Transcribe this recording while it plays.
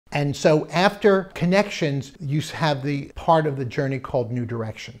And so after connections, you have the part of the journey called new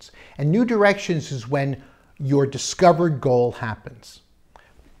directions. And new directions is when your discovered goal happens.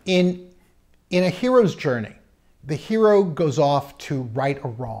 In a hero's journey, the hero goes off to right a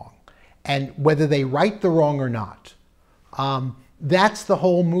wrong. And whether they right the wrong or not, that's the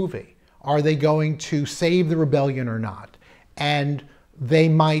whole movie. Are they going to save the rebellion or not? And they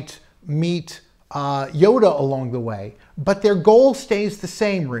might meet Yoda along the way, but their goal stays the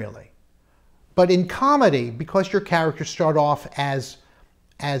same, really. But in comedy, because your characters start off as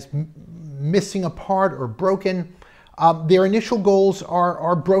missing a part or broken, their initial goals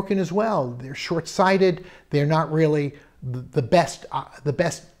are broken as well. They're short-sighted. They're not really the best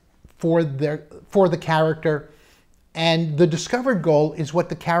for the character. And the discovered goal is what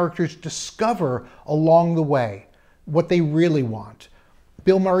the characters discover along the way, what they really want.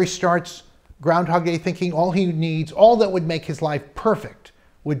 Bill Murray starts Groundhog Day thinking all he needs, all that would make his life perfect,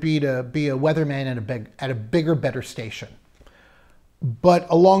 would be to be a weatherman at a bigger, better station. But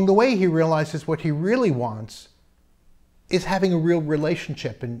along the way, he realizes what he really wants is having a real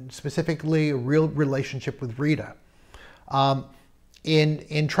relationship, and specifically a real relationship with Rita.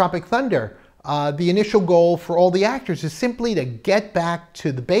 In Tropic Thunder, the initial goal for all the actors is simply to get back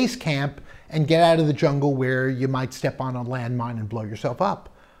to the base camp and get out of the jungle where you might step on a landmine and blow yourself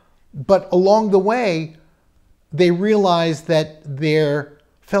up. But along the way, they realize that their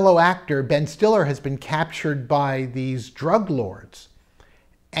fellow actor, Ben Stiller, has been captured by these drug lords.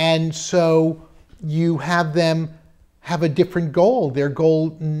 And so you have them have a different goal. Their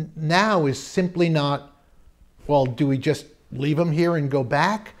goal now is simply not, well, do we just leave him here and go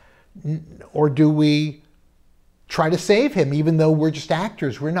back? Or do we try to save him, even though we're just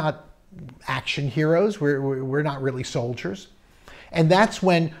actors? We're not action heroes. We're not really soldiers. And that's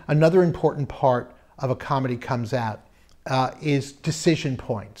when another important part of a comedy comes out, is decision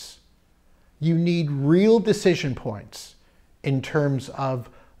points. You need real decision points in terms of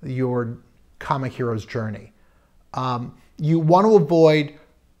your comic hero's journey. You want to avoid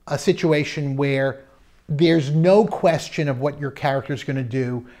a situation where there's no question of what your character's going to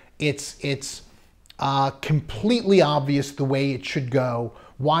do. It's completely obvious the way it should go.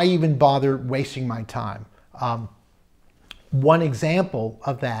 Why even bother wasting my time? One example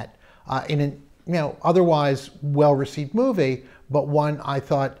of that in an otherwise well-received movie, but one I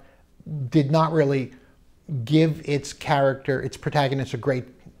thought did not really give its character, its protagonist, a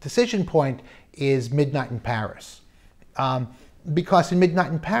great decision point, is Midnight in Paris. Because in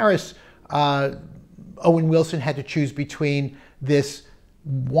Midnight in Paris, Owen Wilson had to choose between this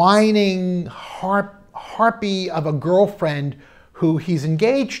whining harpy of a girlfriend who he's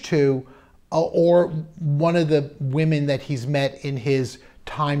engaged to, or one of the women that he's met in his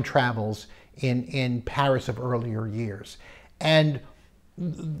time travels in Paris of earlier years. And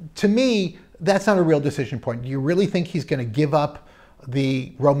to me, that's not a real decision point. Do you really think he's going to give up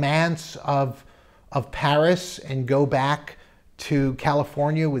the romance of Paris and go back to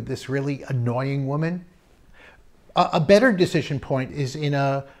California with this really annoying woman? A better decision point is in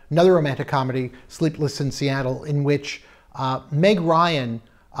another romantic comedy, Sleepless in Seattle, in which Meg Ryan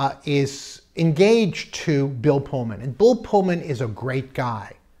is engaged to Bill Pullman. And Bill Pullman is a great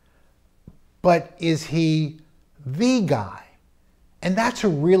guy. But is he the guy? And that's a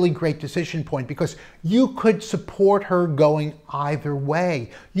really great decision point, because you could support her going either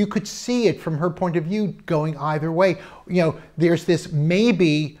way. You could see it from her point of view going either way. There's this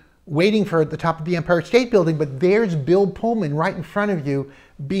maybe waiting for her at the top of the Empire State Building, but there's Bill Pullman right in front of you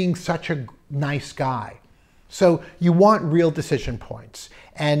being such a nice guy. So you want real decision points.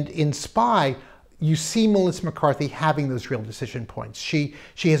 And in Spy, you see Melissa McCarthy having those real decision points. She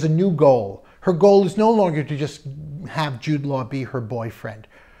has a new goal. Her goal is no longer to just have Jude Law be her boyfriend.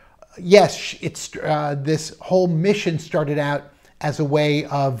 Yes, it's this whole mission started out as a way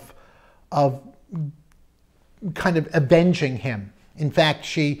of kind of avenging him. In fact,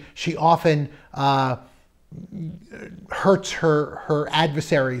 she often hurts her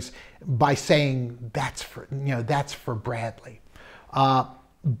adversaries by saying that's for Bradley.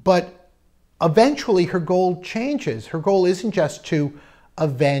 But eventually her goal changes. Her goal isn't just to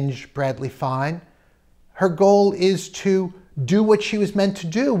avenge Bradley Fine. Her goal is to do what she was meant to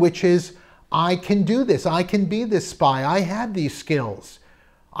do, which is, I can do this. I can be this spy. I have these skills.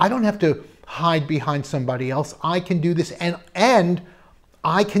 I don't have to hide behind somebody else. I can do this, and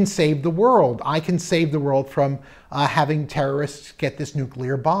I can save the world. I can save the world from having terrorists get this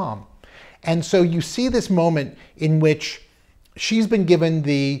nuclear bomb. And so you see this moment in which she's been given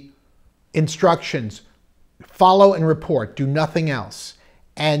the instructions, follow and report, do nothing else.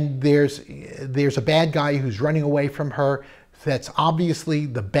 And there's a bad guy who's running away from her, that's obviously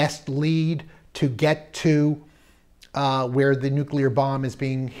the best lead to get to where the nuclear bomb is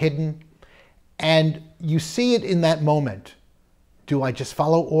being hidden. And you see it in that moment. Do I just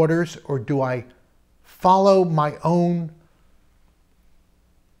follow orders, or do I follow my own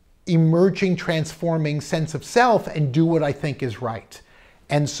emerging, transforming sense of self and do what I think is right?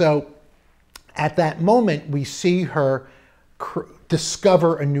 And so at that moment, we see her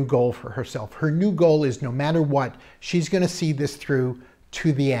discover a new goal for herself. Her new goal is, no matter what, she's going to see this through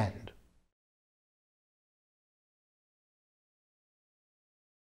to the end.